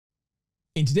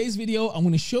In today's video, I'm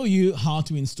going to show you how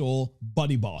to install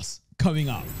BuddyBoss. Coming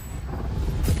up.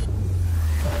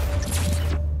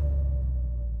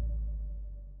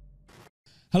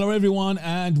 Hello everyone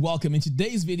and welcome. In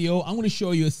today's video, I'm going to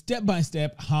show you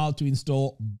step-by-step how to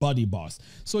install BuddyBoss.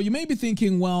 So you may be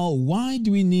thinking, well, why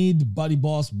do we need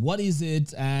BuddyBoss? What is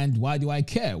it and why do I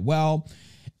care? Well,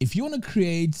 if you want to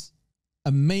create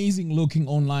amazing looking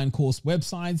online course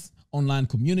websites, online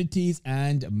communities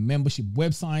and membership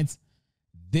websites,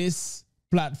 this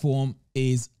platform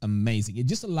is amazing. It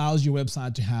just allows your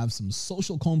website to have some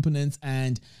social components,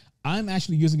 and I'm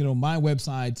actually using it on my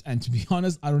website. And to be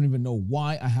honest, I don't even know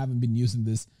why I haven't been using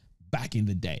this back in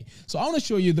the day. So I want to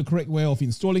show you the correct way of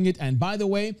installing it. And by the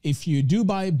way, if you do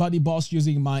buy BuddyBoss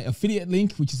using my affiliate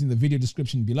link, which is in the video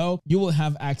description below, you will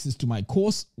have access to my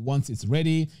course once it's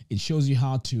ready. It shows you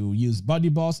how to use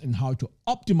BuddyBoss and how to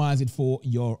optimize it for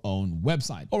your own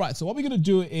website. All right, so what we're going to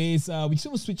do is we just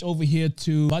want to switch over here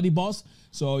to BuddyBoss.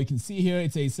 So you can see here,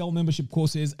 it's a sell membership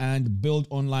courses and build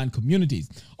online communities.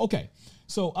 Okay,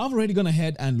 so I've already gone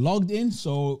ahead and logged in.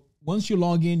 So once you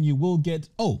log in, you will get,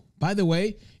 oh, by the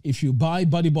way, if you buy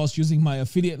BuddyBoss using my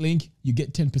affiliate link, you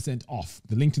get 10% off.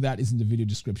 The link to that is in the video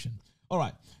description. All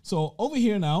right, so over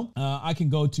here now, I can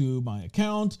go to my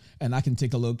account and I can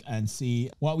take a look and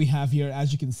see what we have here.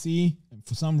 As you can see,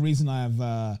 for some reason, I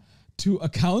have two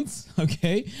accounts,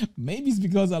 okay? Maybe it's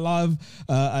because I love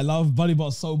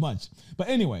BuddyBoss so much. But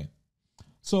anyway,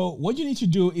 so what you need to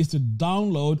do is to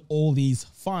download all these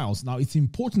files. Now, it's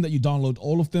important that you download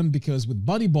all of them because with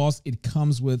BuddyBoss, it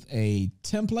comes with a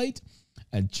template,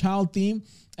 a child theme,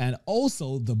 and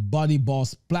also the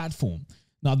BuddyBoss platform.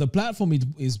 Now, the platform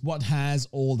is what has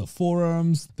all the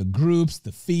forums, the groups,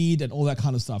 the feed, and all that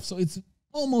kind of stuff. So it's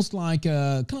almost like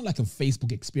kind of like a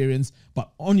Facebook experience,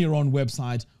 but on your own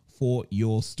website for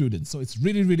your students. So it's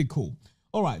really, really cool.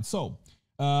 All right, so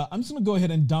I'm just gonna go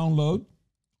ahead and download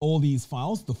all these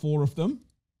files, the 4 of them.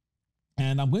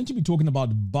 And I'm going to be talking about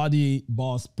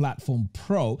BuddyBoss Platform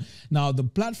Pro. Now, the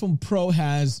Platform Pro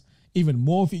has even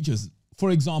more features. For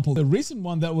example, the recent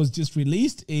one that was just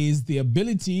released is the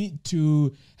ability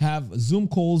to have Zoom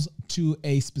calls to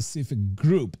a specific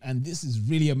group. And this is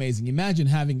really amazing. Imagine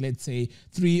having, let's say,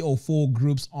 3 or 4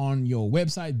 groups on your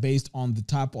website based on the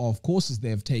type of courses they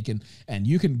have taken. And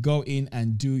you can go in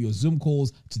and do your Zoom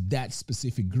calls to that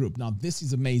specific group. Now, this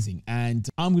is amazing. And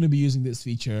I'm going to be using this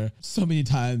feature so many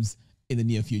times in the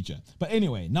near future. But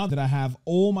anyway, now that I have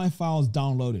all my files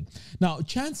downloaded, now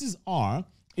chances are,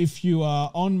 if you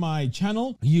are on my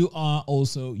channel, you are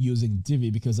also using Divi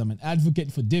because I'm an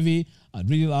advocate for Divi. I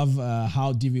really love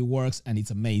how Divi works and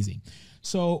it's amazing.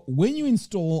 So when you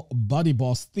install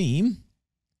BuddyBoss theme,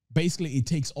 basically it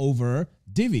takes over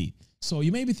Divi. So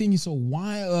you may be thinking, so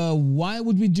why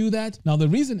would we do that? Now, the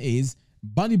reason is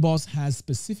BuddyBoss has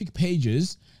specific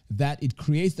pages that it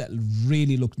creates that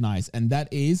really look nice. And that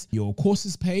is your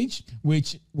courses page,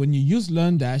 which when you use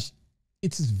LearnDash,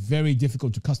 it's very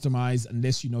difficult to customize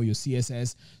unless you know your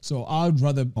CSS. So I'd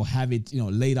rather have it,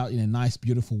 laid out in a nice,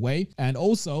 beautiful way. And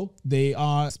also there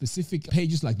are specific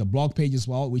pages like the blog page as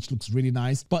well, which looks really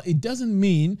nice, but it doesn't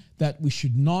mean that we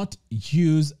should not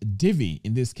use Divi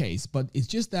in this case, but it's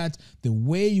just that the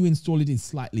way you install it is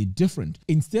slightly different.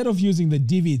 Instead of using the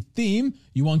Divi theme,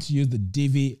 you want to use the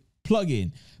Divi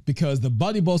plugin, because the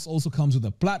BuddyBoss also comes with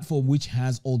a platform which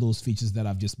has all those features that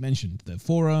I've just mentioned, the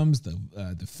forums, the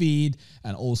feed,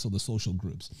 and also the social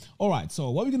groups. All right,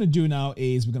 so what we're going to do now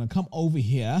is we're going to come over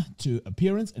here to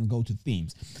appearance and go to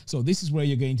themes. So this is where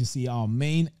you're going to see our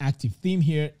main active theme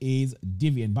here is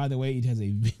Divi. And by the way, it has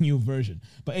a new version.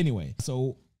 But anyway,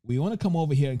 so we want to come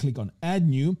over here and click on add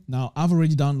new. Now I've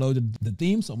already downloaded the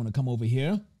theme, so I'm going to come over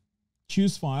here,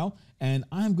 choose file, and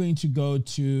I'm going to go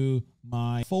to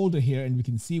my folder here, and we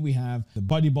can see we have the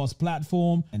BuddyBoss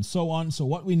platform and so on. So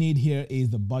what we need here is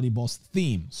the BuddyBoss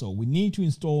theme. So we need to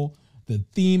install the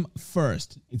theme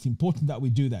first. It's important that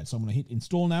we do that. So I'm going to hit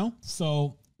install now.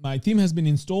 So my theme has been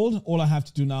installed. All I have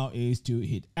to do now is to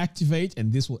hit activate,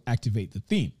 and this will activate the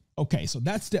theme. Okay, so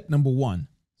that's step number 1.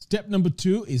 Step number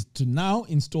 2 is to now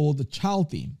install the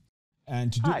child theme.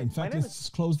 And to do, in fact, let's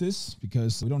just close this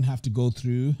because we don't have to go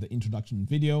through the introduction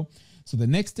video. So the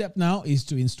next step now is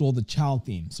to install the child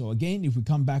theme. So again, if we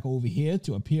come back over here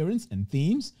to appearance and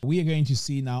themes, we are going to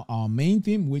see now our main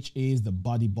theme, which is the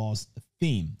BuddyBoss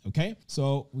theme. Okay,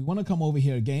 so we want to come over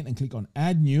here again and click on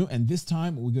add new. And this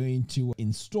time we're going to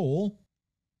install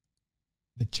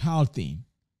the child theme.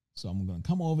 So I'm going to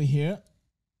come over here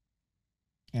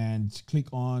and click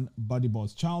on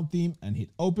BuddyBoss child theme and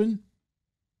hit open.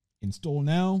 Install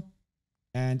now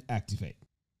and activate.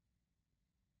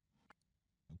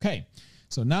 Okay,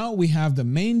 So now we have the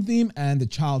main theme and the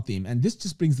child theme, and this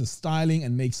just brings the styling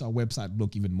and makes our website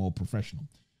look even more professional.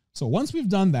 So once we've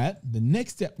done that, the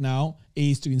next step now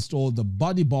is to install the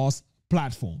BuddyBoss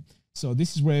platform. So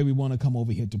this is where we want to come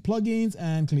over here to plugins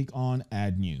and click on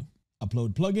add new, upload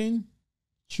plugin,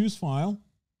 choose file.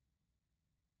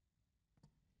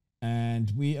 And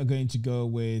we are going to go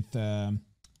with the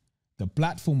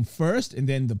platform first and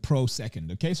then the pro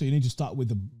second. Okay, so you need to start with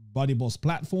the BuddyBoss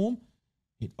platform,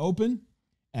 hit open,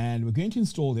 and we're going to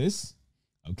install this.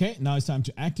 Okay, now it's time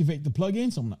to activate the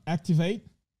plugin. So I'm going to activate.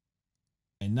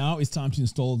 And now it's time to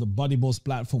install the BuddyBoss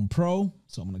Platform Pro.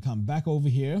 So I'm going to come back over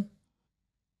here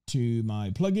to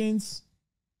my plugins,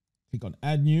 click on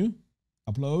add new,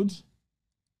 upload,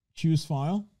 choose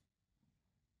file.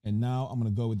 And now I'm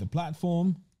going to go with the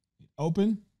platform,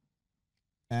 open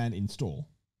and install.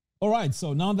 All right,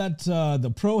 so now that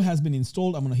the Pro has been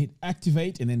installed, I'm going to hit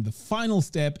activate. And then the final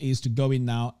step is to go in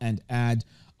now and add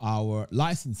our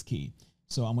license key.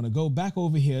 So I'm going to go back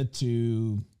over here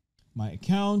to my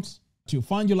account. To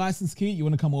find your license key, you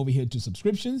want to come over here to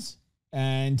subscriptions.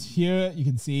 And here you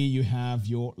can see you have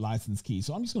your license key.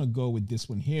 So I'm just going to go with this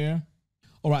one here.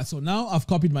 All right, so now I've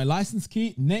copied my license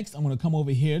key. Next, I'm going to come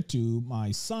over here to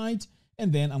my site,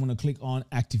 and then I'm going to click on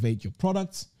activate your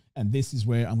products. And this is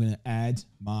where I'm going to add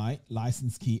my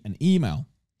license key and email.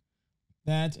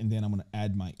 And then I'm going to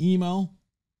add my email,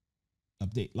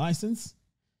 update license.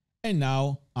 And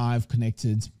now I've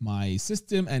connected my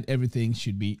system and everything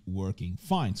should be working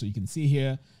fine. So you can see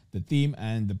here the theme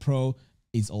and the Pro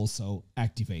is also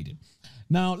activated.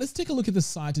 Now let's take a look at the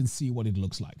site and see what it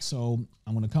looks like. So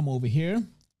I'm going to come over here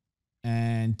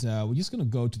and we're just going to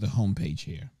go to the home page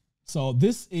here. So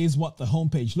this is what the home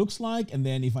page looks like. And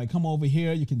then if I come over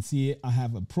here, you can see I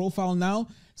have a profile now.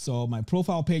 So my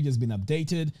profile page has been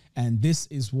updated, and this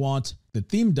is what the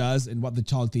theme does and what the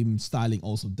child theme styling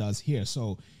also does here.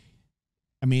 So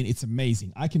I mean, it's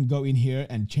amazing. I can go in here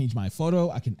and change my photo.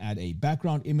 I can add a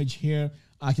background image here.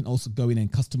 I can also go in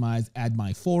and customize, add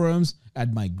my forums,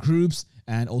 add my groups,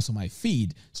 and also my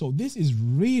feed. So this is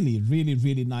really, really,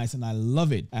 really nice, and I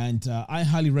love it. And I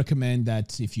highly recommend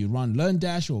that if you run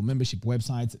LearnDash or membership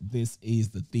websites, this is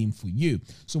the theme for you.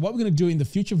 So what we're going to do in the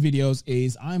future videos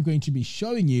is I'm going to be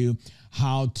showing you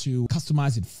how to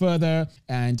customize it further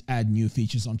and add new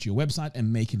features onto your website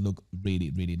and make it look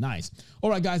really, really nice. All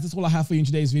right, guys, that's all I have for you in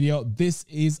today's video. This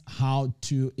is how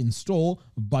to install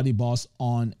BuddyBoss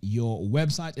on your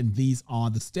website, and these are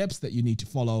the steps that you need to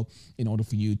follow in order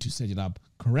for you to set it up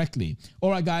correctly.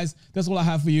 All right, guys, that's all I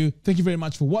have for you. Thank you very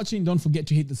much for watching. Don't forget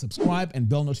to hit the subscribe and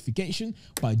bell notification.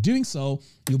 By doing so,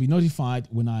 you'll be notified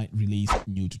when I release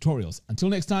new tutorials. Until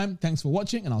next time, thanks for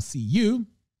watching, and I'll see you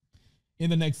in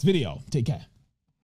the next video. Take care.